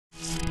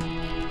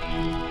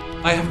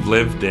I have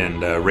lived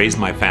and raised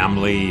my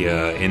family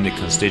in the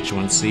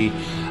constituency.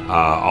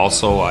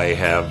 Also, I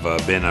have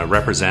been a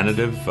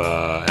representative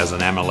as an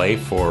MLA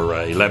for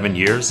 11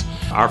 years.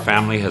 Our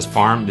family has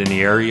farmed in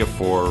the area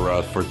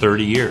for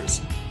 30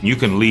 years. You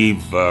can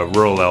leave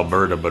rural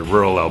Alberta, but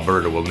rural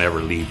Alberta will never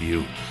leave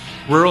you.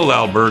 Rural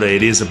Alberta,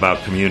 it is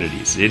about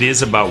communities. It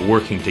is about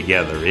working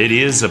together. It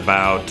is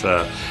about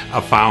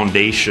a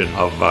foundation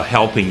of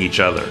helping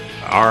each other.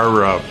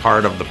 Our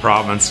part of the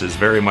province is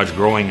very much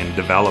growing and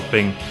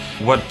developing.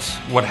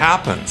 What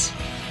happens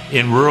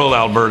in rural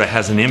Alberta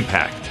has an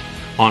impact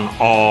on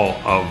all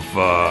of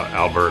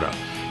Alberta.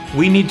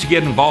 We need to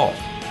get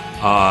involved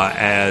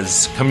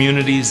as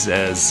communities,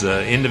 as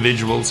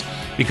individuals,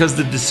 because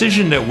the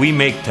decision that we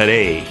make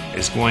today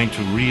is going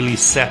to really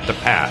set the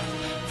path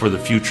for the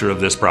future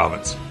of this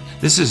province.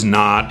 This is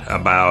not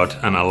about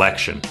an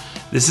election.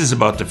 This is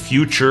about the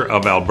future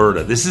of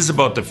Alberta. This is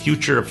about the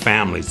future of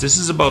families. This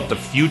is about the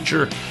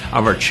future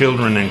of our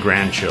children and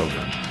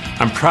grandchildren.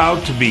 I'm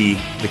proud to be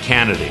the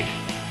candidate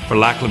for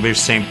Lac La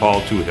Biche-St.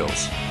 Paul Two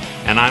Hills,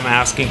 and I'm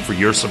asking for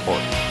your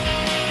support.